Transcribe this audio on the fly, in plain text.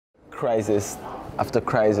crisis after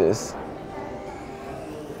crisis.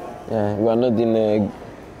 Yeah, we are not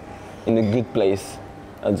in a good place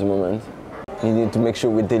at the moment. We need to make sure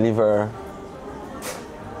we deliver,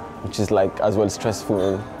 which is like as well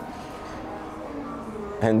stressful.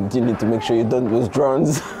 And you need to make sure you don't lose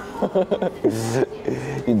drones.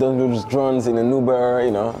 You don't lose drones in an Uber,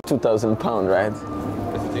 you know, £2,000, right?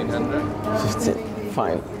 1,500? 15,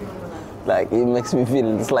 fine. Like, it makes me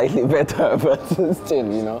feel slightly better, but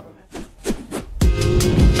still, you know.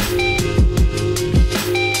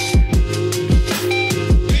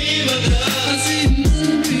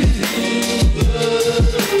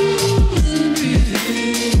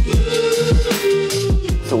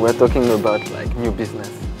 So we're talking about like new business.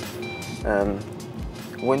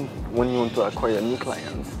 When you want to acquire new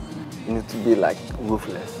clients, you need to be like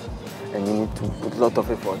ruthless, and you need to put a lot of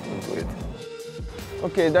effort into it.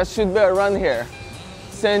 Okay, that should be around here.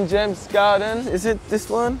 St. James Garden, is it this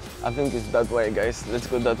one? I think it's that way, guys. Let's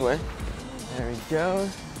go that way. There we go.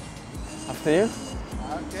 After you.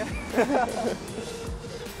 Okay.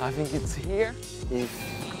 I think it's here. If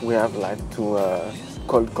we have like to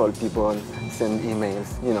cold call people, send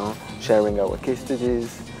emails, you know, sharing our case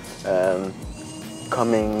studies,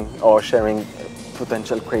 coming or sharing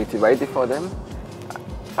potential creative idea for them,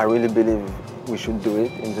 I really believe we should do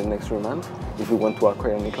it in the next 3 months if we want to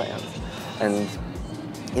acquire new clients. And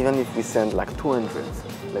even if we send like 200,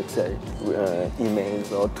 let's say,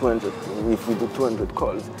 emails or 200, if we do 200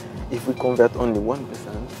 calls, if we convert only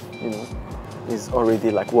 1%, you know, is already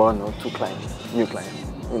like 1 or 2 clients, new clients,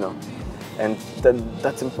 you know. And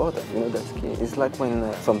that's important, you know, that's key. It's like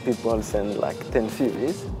when some people send like 10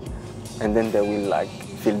 CVs and then they will like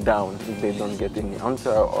feel down if they don't get any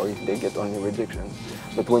answer or if they get only rejections.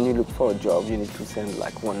 But when you look for a job, you need to send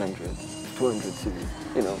like 100, 200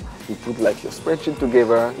 CVs, you know. You put like your spreadsheet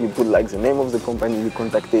together, you put like the name of the company you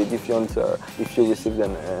contacted, if you answer, if you received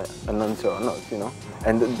an answer or not, you know.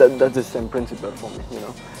 And that's the same principle for me, you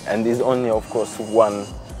know. And there's only, of course, one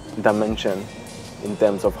dimension in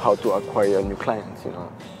terms of how to acquire new clients, you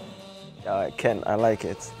know. Ken, I like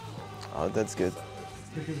it. Oh, that's good.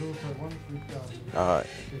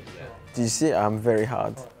 Do you see, I'm very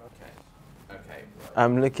hard. Okay.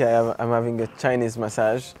 I'm lucky I'm having a Chinese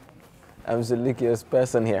massage. I'm the luckiest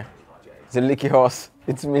person here. The lucky horse,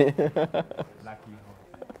 it's me.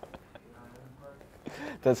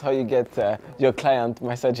 That's how you get your client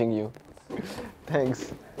massaging you.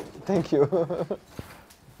 Thanks. Thank you.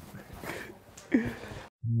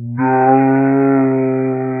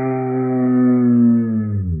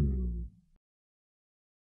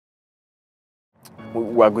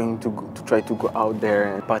 We are going to try to go out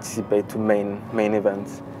there and participate to main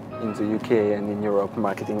events in the UK and in Europe,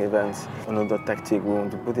 marketing events. Another tactic we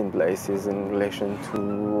want to put in place is in relation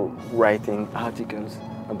to writing articles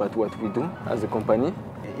about what we do as a company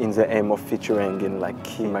in the aim of featuring in like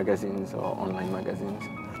key magazines or online magazines,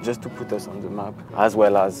 just to put us on the map, as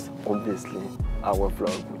well as obviously our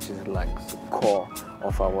vlog, which is like the core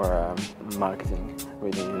of our marketing,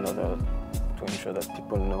 really, in order to ensure that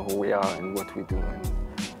people know who we are and what we do,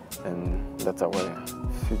 and that's our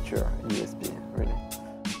future USP, really.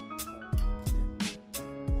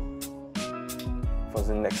 For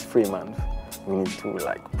the next 3 months, we need to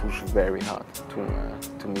like push very hard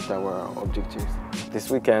to meet our objectives. This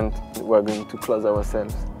weekend, we're going to close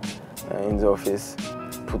ourselves in the office,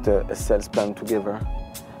 put a sales plan together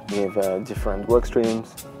with different work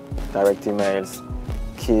streams, direct emails,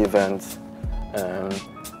 key events,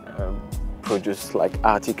 produce like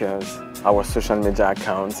articles, our social media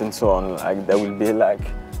accounts, and so on. Like there will be like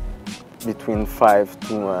between 5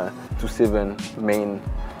 to 7 main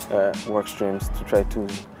work streams to try to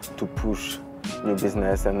push new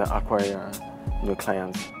business and acquire new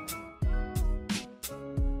clients.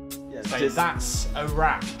 Yeah, so that's a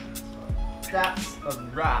wrap. That's a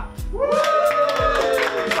wrap.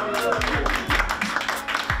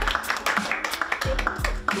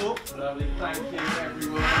 Cool. Lovely, thank you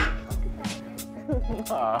everyone.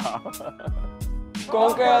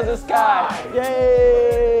 Conquer the sky!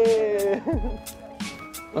 Yay!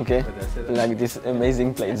 Okay, like this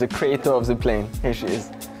amazing plane, the creator of the plane, here she is.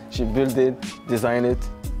 She built it, designed it,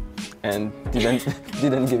 and didn't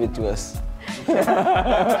give it to us.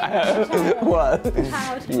 What?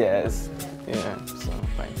 Yes, yeah, so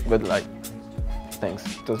fine. But like, thanks,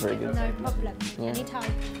 it was very good. No problem, Yeah.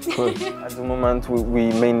 anytime. Cool. At the moment,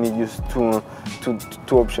 we mainly use two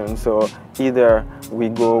options. So either we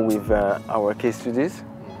go with our case studies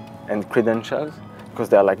and credentials, because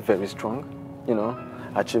they are like very strong, you know,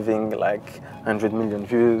 achieving like 100 million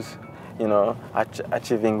views, you know,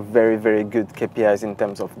 achieving very, very good KPIs in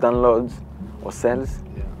terms of downloads or sales.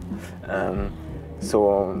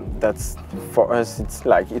 So that's, for us, it's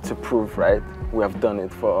like, it's a proof, right? We have done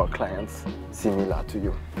it for our clients, similar to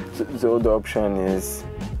you. So the other option is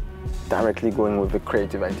directly going with a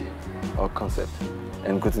creative idea or concept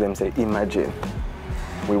and go to them and say, imagine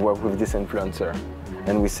we work with this influencer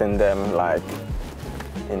and we send them like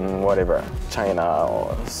in whatever, China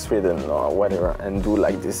or Sweden or whatever, and do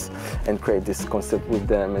like this and create this concept with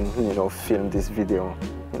them and, you know, film this video,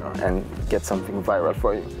 you know, and get something viral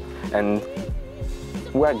for you. And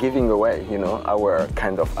we are giving away, you know, our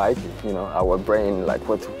kind of IP, you know, our brain, like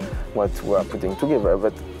what we are putting together,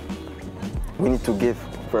 but we need to give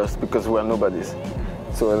first because we are nobodies.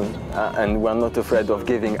 So, and we are not afraid of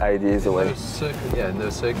giving ideas away. In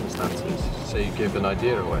those circumstances, so you give an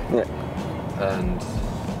idea away. Yeah. And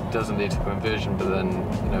it doesn't need to be vision, but then,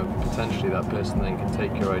 you know, potentially that person then can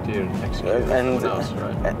take your idea and execute it and someone else,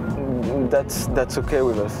 right? That's okay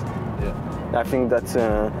with us. Yeah. I think that's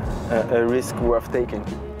a risk worth taking.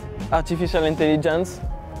 Artificial intelligence.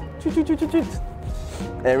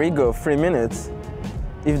 There we go, 3 minutes.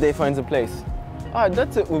 If they find the place. Ah,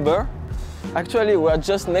 that's an Uber. Actually, we're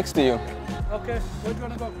just next to you. Okay, where do you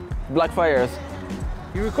want to go? Blackfriars.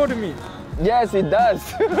 You recorded me? Yes, it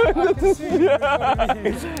does. I can see you recording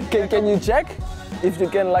me. Can you check if you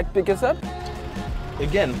can like pick us up?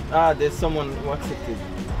 Again, there's someone who accepted.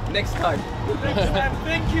 Next time. Next time.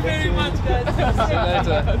 Thank you very much, guys. See you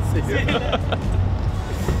later. See you later.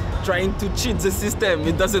 Trying to cheat the system,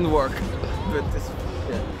 it doesn't work. But this,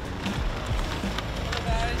 yeah.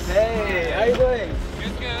 Hey, how you doing?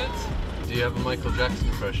 Good, good. Do you have a Michael Jackson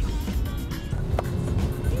impression?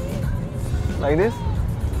 Like this?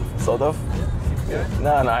 Sort of. Yeah.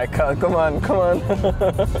 No, I can't. Come on.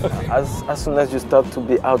 As soon as you start to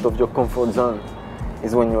be out of your comfort zone,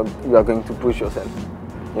 is when you are going to push yourself.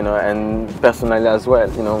 You know, and personally as well.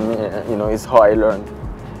 You know, me, you know, it's how I learned.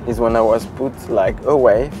 Is when I was put like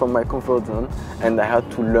away from my comfort zone, and I had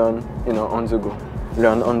to learn, you know, on the go,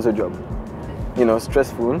 learn on the job. You know,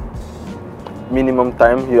 stressful. Minimum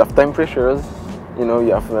time. You have time pressures. You know,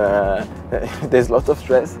 you have there's a lot of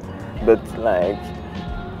stress, but like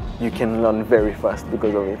you can learn very fast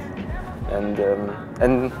because of it. And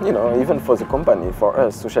you know, even for the company, for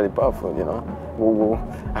us, Socially Powerful, you know,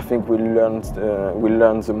 I think we learned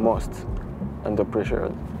the most under pressure.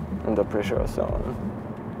 So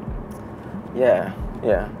yeah,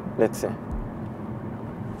 let's see.